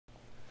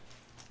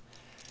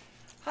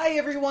Hi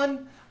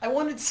everyone! I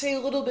wanted to say a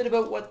little bit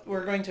about what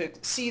we're going to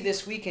see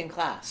this week in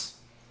class.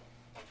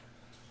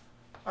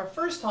 Our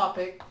first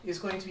topic is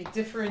going to be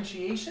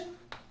differentiation.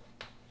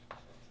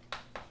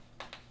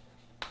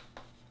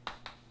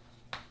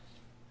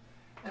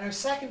 And our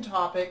second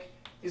topic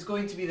is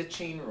going to be the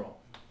chain rule.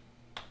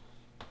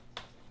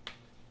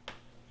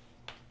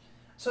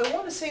 So I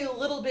want to say a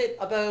little bit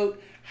about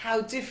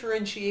how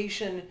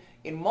differentiation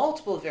in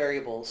multiple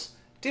variables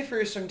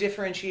differs from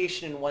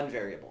differentiation in one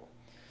variable.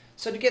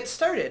 So to get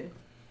started,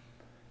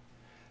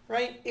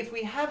 right, if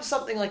we have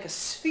something like a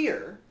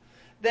sphere,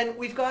 then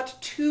we've got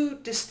two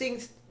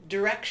distinct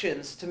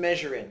directions to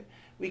measure in.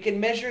 We can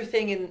measure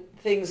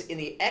things in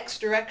the x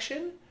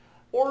direction,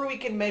 or we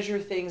can measure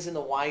things in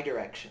the y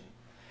direction.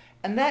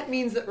 And that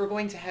means that we're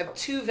going to have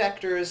two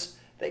vectors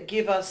that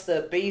give us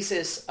the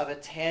basis of a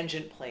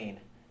tangent plane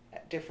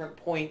at different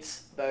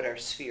points about our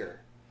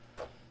sphere.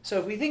 So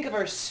if we think of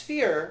our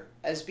sphere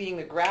as being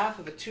the graph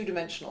of a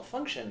two-dimensional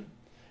function,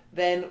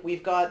 then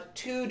we've got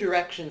two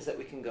directions that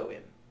we can go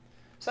in.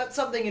 So that's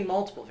something in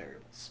multiple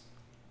variables.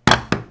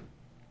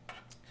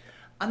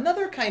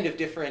 Another kind of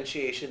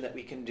differentiation that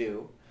we can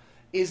do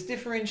is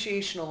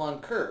differentiation along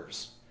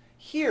curves.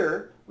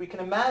 Here we can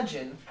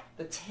imagine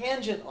the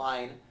tangent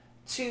line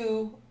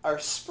to our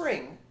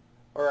spring,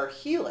 or our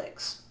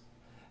helix,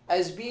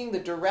 as being the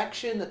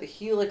direction that the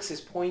helix is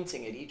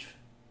pointing at each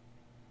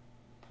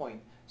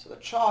point. So the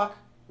chalk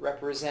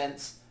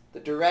represents the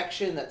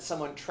direction that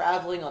someone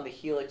traveling on the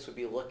helix would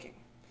be looking.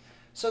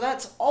 So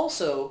that's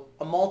also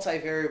a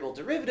multivariable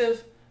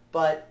derivative,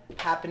 but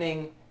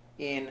happening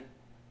in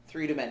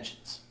 3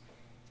 dimensions.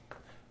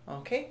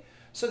 Okay,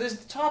 so there's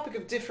the topic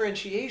of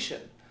differentiation,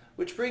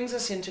 which brings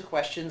us into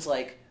questions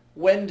like,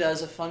 when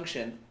does a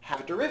function have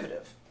a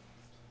derivative?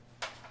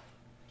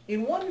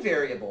 In one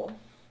variable,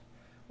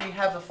 we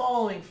have the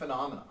following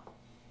phenomena.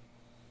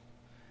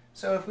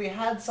 So if we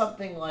had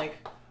something like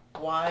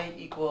y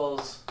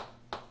equals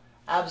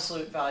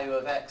absolute value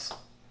of x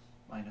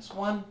minus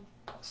 1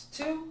 plus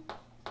 2,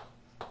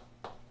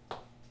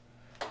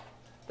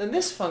 then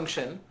this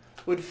function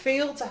would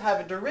fail to have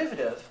a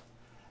derivative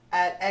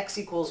at x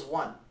equals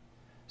 1.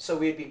 So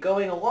we'd be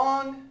going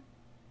along,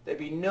 there'd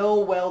be no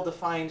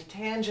well-defined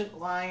tangent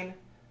line,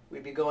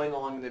 we'd be going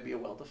along and there'd be a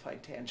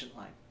well-defined tangent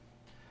line.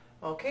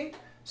 Okay,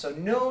 so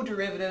no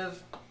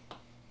derivative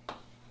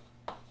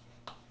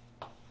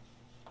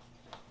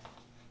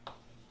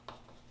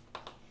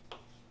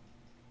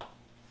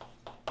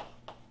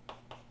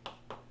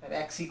at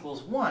x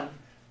equals 1,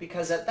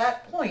 because at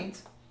that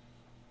point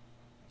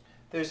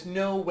there's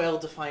no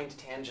well-defined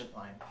tangent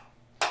line.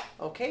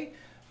 Okay,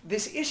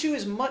 this issue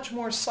is much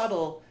more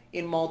subtle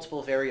in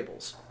multiple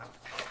variables.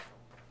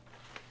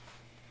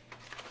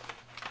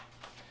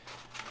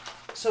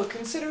 So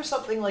consider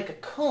something like a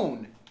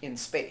cone in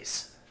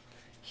space.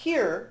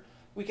 Here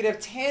we could have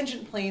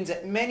tangent planes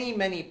at many,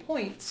 many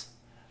points,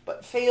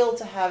 but fail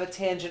to have a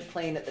tangent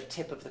plane at the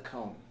tip of the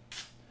cone.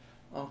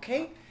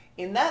 Okay?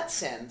 In that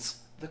sense,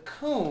 the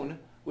cone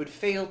would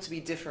fail to be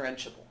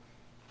differentiable.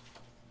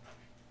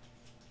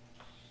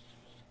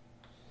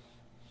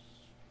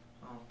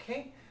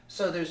 Okay?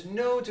 So there's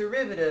no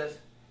derivative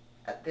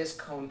at this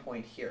cone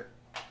point here.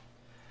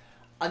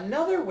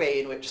 Another way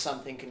in which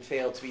something can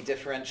fail to be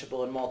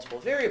differentiable in multiple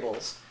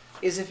variables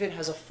is if it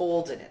has a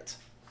fold in it.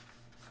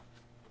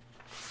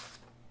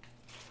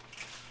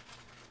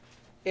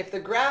 If the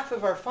graph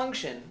of our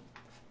function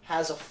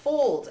has a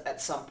fold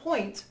at some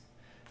point,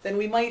 then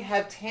we might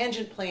have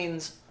tangent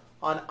planes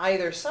on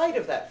either side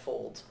of that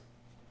fold,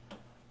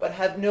 but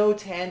have no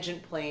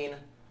tangent plane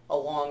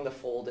along the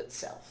fold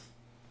itself.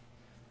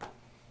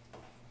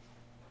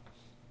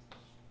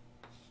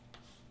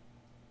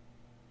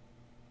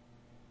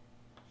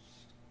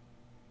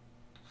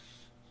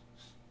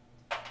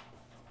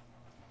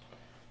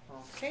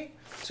 Okay,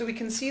 so we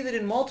can see that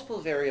in multiple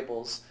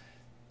variables,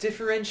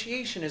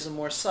 differentiation is a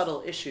more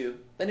subtle issue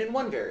than in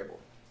one variable.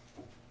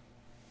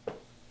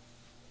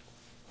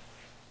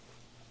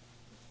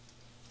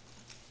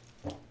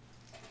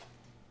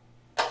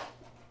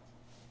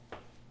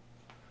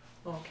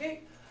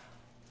 Okay,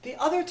 the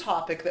other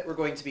topic that we're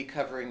going to be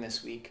covering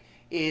this week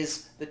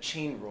is the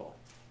chain rule.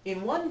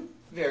 In one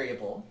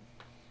variable,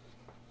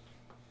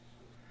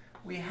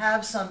 we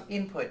have some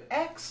input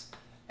x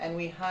and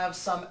we have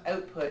some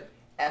output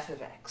f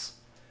of x.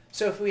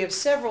 So if we have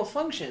several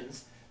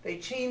functions, they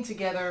chain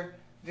together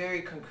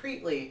very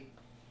concretely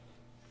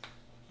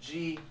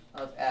g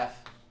of f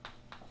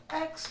of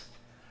x,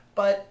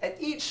 but at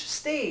each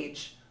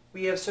stage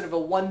we have sort of a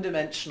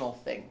one-dimensional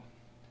thing.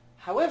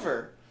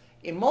 However,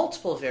 in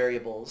multiple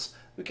variables,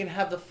 we can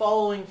have the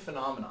following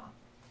phenomena.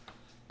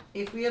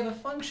 If we have a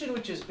function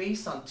which is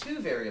based on two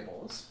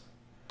variables,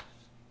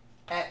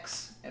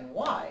 x and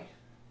y,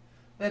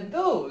 then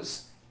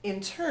those,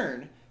 in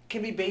turn,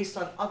 can be based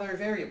on other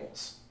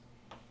variables.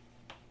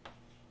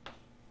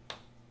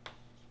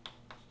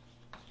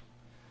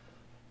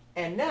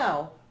 And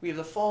now we have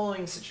the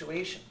following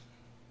situation.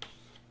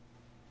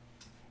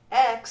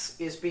 X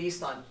is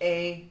based on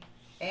A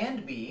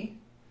and B,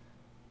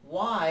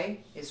 Y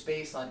is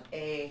based on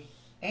A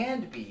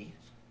and B.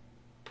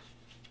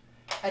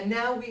 And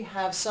now we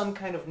have some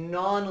kind of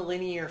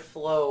nonlinear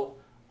flow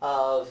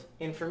of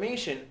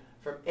information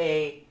from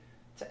A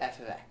to f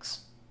of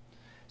x.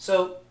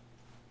 So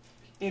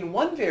in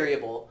one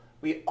variable,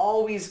 we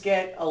always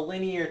get a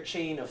linear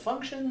chain of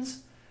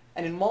functions,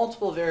 and in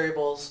multiple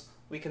variables,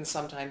 we can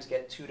sometimes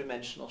get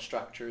two-dimensional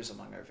structures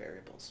among our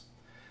variables.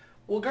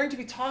 We're going to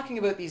be talking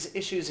about these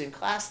issues in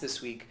class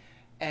this week,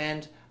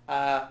 and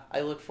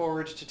I look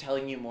forward to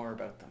telling you more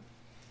about them.